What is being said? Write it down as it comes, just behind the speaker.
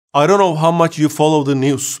I don't know how much you follow the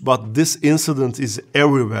news, but this incident is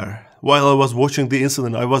everywhere. While I was watching the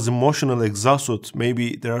incident, I was emotionally exhausted.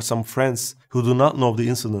 Maybe there are some friends who do not know the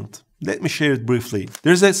incident. Let me share it briefly.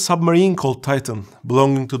 There's a submarine called Titan,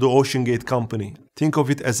 belonging to the Ocean Gate company. Think of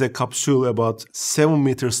it as a capsule about 7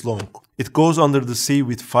 meters long. It goes under the sea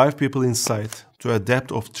with 5 people inside to a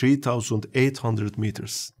depth of 3,800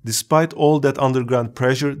 meters. Despite all that underground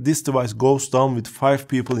pressure, this device goes down with 5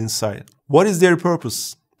 people inside. What is their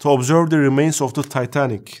purpose? To observe the remains of the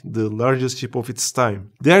Titanic, the largest ship of its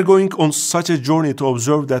time. They are going on such a journey to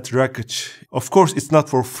observe that wreckage. Of course, it's not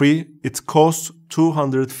for free. It costs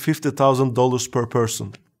 $250,000 per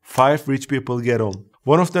person. 5 rich people get on.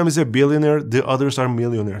 One of them is a billionaire, the others are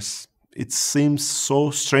millionaires. It seems so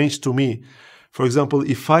strange to me. For example,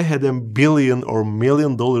 if I had $1 billion or $1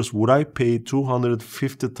 million, would I pay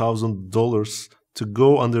 $250,000 to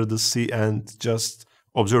go under the sea and just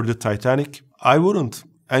observe the Titanic? I wouldn't.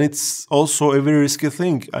 And it's also a very risky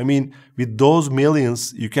thing. I mean, with those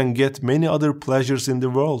millions, you can get many other pleasures in the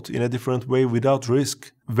world in a different way without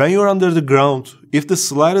risk. When you're under the ground, if the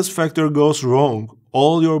slightest factor goes wrong,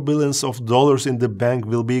 all your billions of dollars in the bank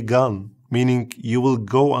will be gone, meaning you will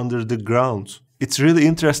go under the ground. It's really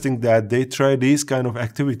interesting that they try these kind of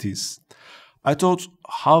activities. I thought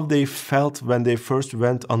how they felt when they first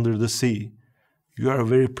went under the sea. You are a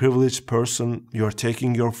very privileged person, you are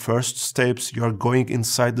taking your first steps, you are going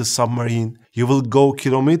inside the submarine. You will go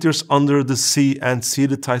kilometers under the sea and see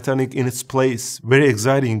the Titanic in its place. Very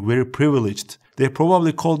exciting, very privileged. They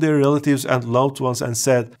probably called their relatives and loved ones and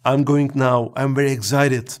said, I'm going now, I'm very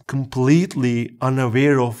excited, completely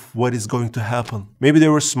unaware of what is going to happen. Maybe they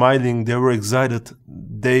were smiling, they were excited,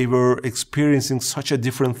 they were experiencing such a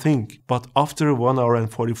different thing. But after 1 hour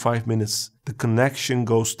and 45 minutes, the connection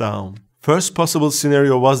goes down. First possible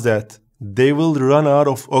scenario was that they will run out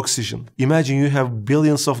of oxygen. Imagine you have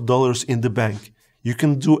billions of dollars in the bank. You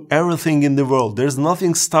can do everything in the world. There's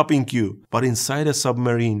nothing stopping you. But inside a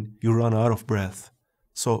submarine, you run out of breath.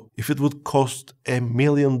 So if it would cost $1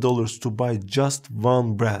 million to buy just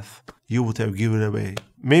one breath, you would have given it away.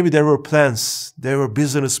 Maybe there were plans, there were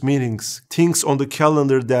business meetings, things on the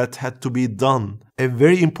calendar that had to be done. A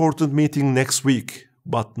very important meeting next week,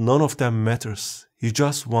 but none of them matters. You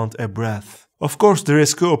just want a breath. Of course, the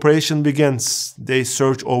rescue operation begins. They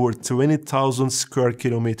search over 20,000 square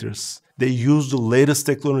kilometers. They use the latest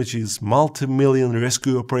technologies. Multi-million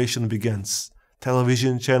rescue operation begins.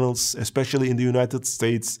 Television channels, especially in the United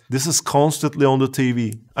States, this is constantly on the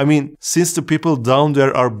TV. I mean, since the people down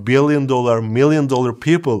there are billion-dollar, million-dollar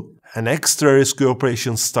people, an extra rescue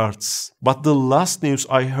operation starts. But the last news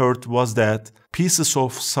I heard was that pieces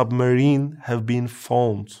of submarine have been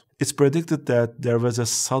found. It's predicted that there was a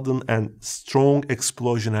sudden and strong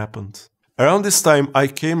explosion happened. Around this time, I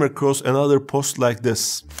came across another post like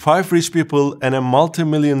this. 5 rich people and a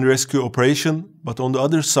multi-million rescue operation, but on the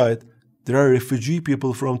other side, there are refugee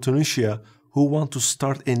people from Tunisia who want to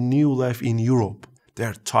start a new life in Europe. They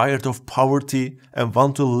are tired of poverty and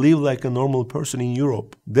want to live like a normal person in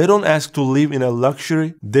Europe. They don't ask to live in a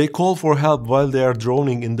luxury, they call for help while they are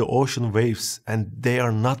drowning in the ocean waves and they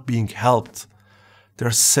are not being helped. There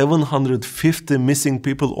are 750 missing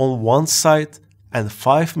people on one side and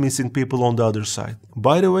 5 missing people on the other side.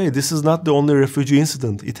 By the way, this is not the only refugee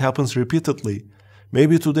incident. It happens repeatedly.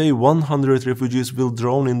 Maybe today 100 refugees will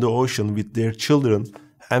drown in the ocean with their children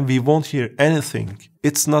and we won't hear anything.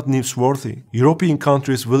 It's not newsworthy. European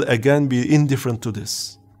countries will again be indifferent to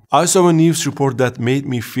this. I saw a news report that made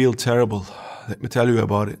me feel terrible. Let me tell you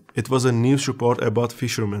about it. It was a news report about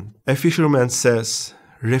fishermen. A fisherman says,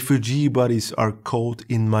 refugee bodies are caught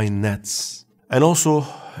in my nets. And also,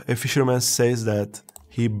 a fisherman says that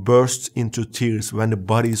he bursts into tears when the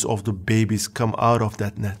bodies of the babies come out of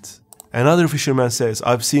that net. Another fisherman says,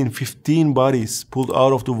 I've seen 15 bodies pulled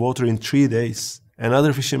out of the water in 3 days.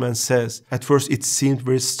 Another fisherman says, at first it seemed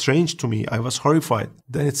very strange to me, I was horrified.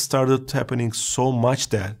 Then it started happening so much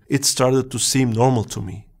that it started to seem normal to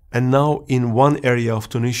me. And now in one area of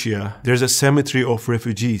Tunisia, there's a cemetery of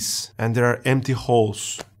refugees and there are empty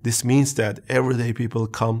holes. This means that everyday people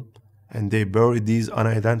come and they bury these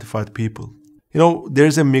unidentified people. You know,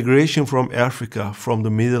 there's a migration from Africa, from the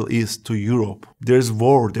Middle East to Europe. There's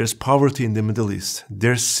war, there's poverty in the Middle East.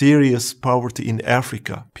 There's serious poverty in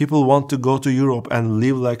Africa. People want to go to Europe and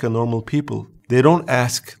live like a normal people. They don't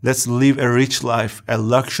ask, let's live a rich life, a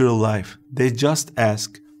luxury life. They just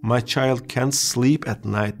ask, my child can't sleep at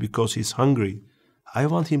night because he's hungry. I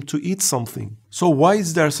want him to eat something. So why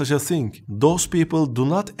is there such a thing? Those people do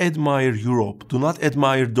not admire Europe, do not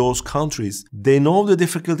admire those countries. They know the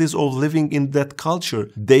difficulties of living in that culture.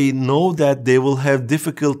 They know that they will have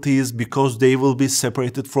difficulties because they will be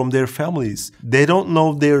separated from their families. They don't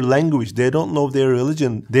know their language. They don't know their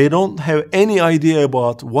religion. They don't have any idea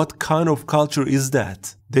about what kind of culture is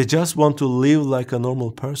that. They just want to live like a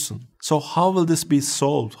normal person. So how will this be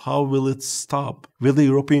solved? How will it stop? Will the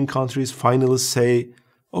European countries finally say,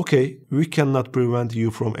 okay, we cannot prevent you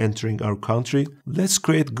from entering our country. Let's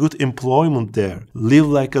create good employment there. Live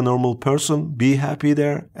like a normal person, be happy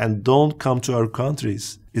there, and don't come to our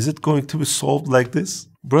countries. Is it going to be solved like this?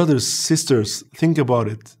 Brothers, sisters, think about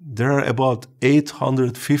it. There are about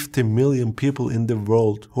 850 million people in the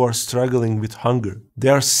world who are struggling with hunger. They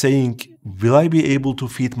are saying, will I be able to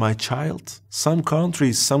feed my child? Some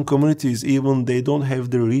countries, some communities, even they don't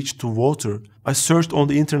have the reach to water. I searched on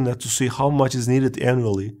the internet to see how much is needed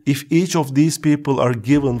annually. If each of these people are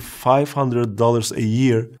given $500 a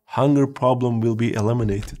year, hunger problem will be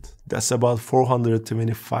eliminated. That's about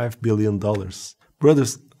 $425 billion.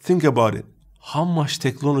 Brothers, think about it. How much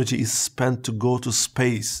technology is spent to go to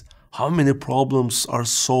space? How many problems are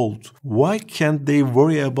solved? Why can't they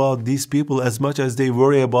worry about these people as much as they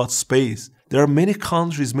worry about space? There are many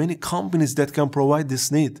countries, many companies that can provide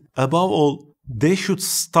this need. Above all, they should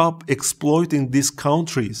stop exploiting these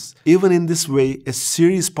countries. Even in this way, a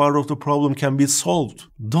serious part of the problem can be solved.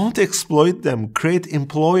 Don't exploit them. Create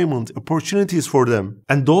employment opportunities for them.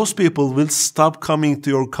 And those people will stop coming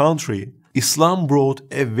to your country. Islam brought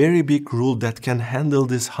a very big rule that can handle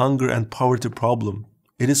this hunger and poverty problem.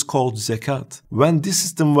 It is called zakat. When this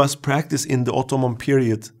system was practiced in the Ottoman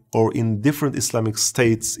period or in different Islamic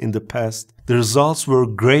states in the past, the results were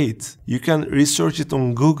great. You can research it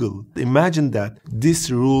on Google. Imagine that this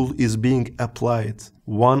rule is being applied.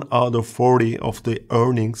 1 out of 40 of the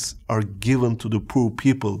earnings are given to the poor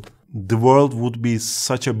people. The world would be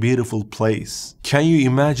such a beautiful place. Can you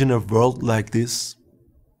imagine a world like this?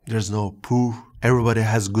 There's no poor. Everybody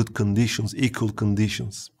has good conditions, equal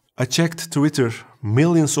conditions. I checked Twitter.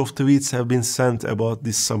 Millions of tweets have been sent about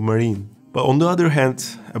this submarine. But on the other hand,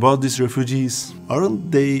 about these refugees,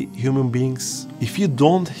 aren't they human beings? If you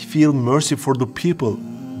don't feel mercy for the people,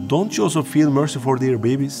 don't you also feel mercy for their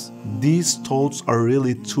babies? These thoughts are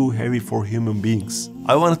really too heavy for human beings.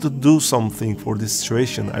 I wanted to do something for this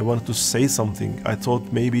situation. I wanted to say something. I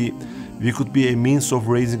thought maybe we could be a means of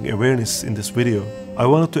raising awareness in this video. I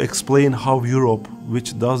wanted to explain how Europe,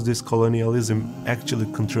 which does this colonialism,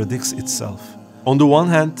 actually contradicts itself. On the one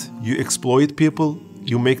hand, you exploit people,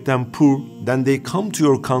 you make them poor, then they come to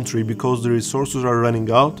your country because the resources are running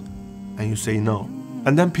out, and you say no.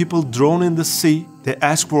 And then people drown in the sea, they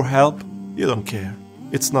ask for help, you don't care.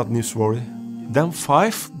 It's not newsworthy. Then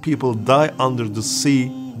 5 people die under the sea,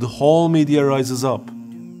 the whole media rises up.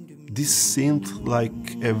 This seemed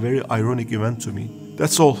like a very ironic event to me.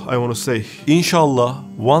 That's all I want to say. Inshallah,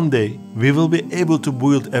 one day we will be able to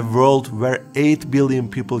build a world where 8 billion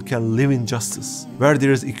people can live in justice, where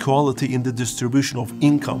there is equality in the distribution of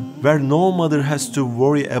income, where no mother has to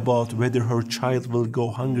worry about whether her child will go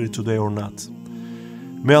hungry today or not.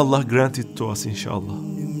 May Allah grant it to us,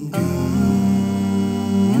 inshallah.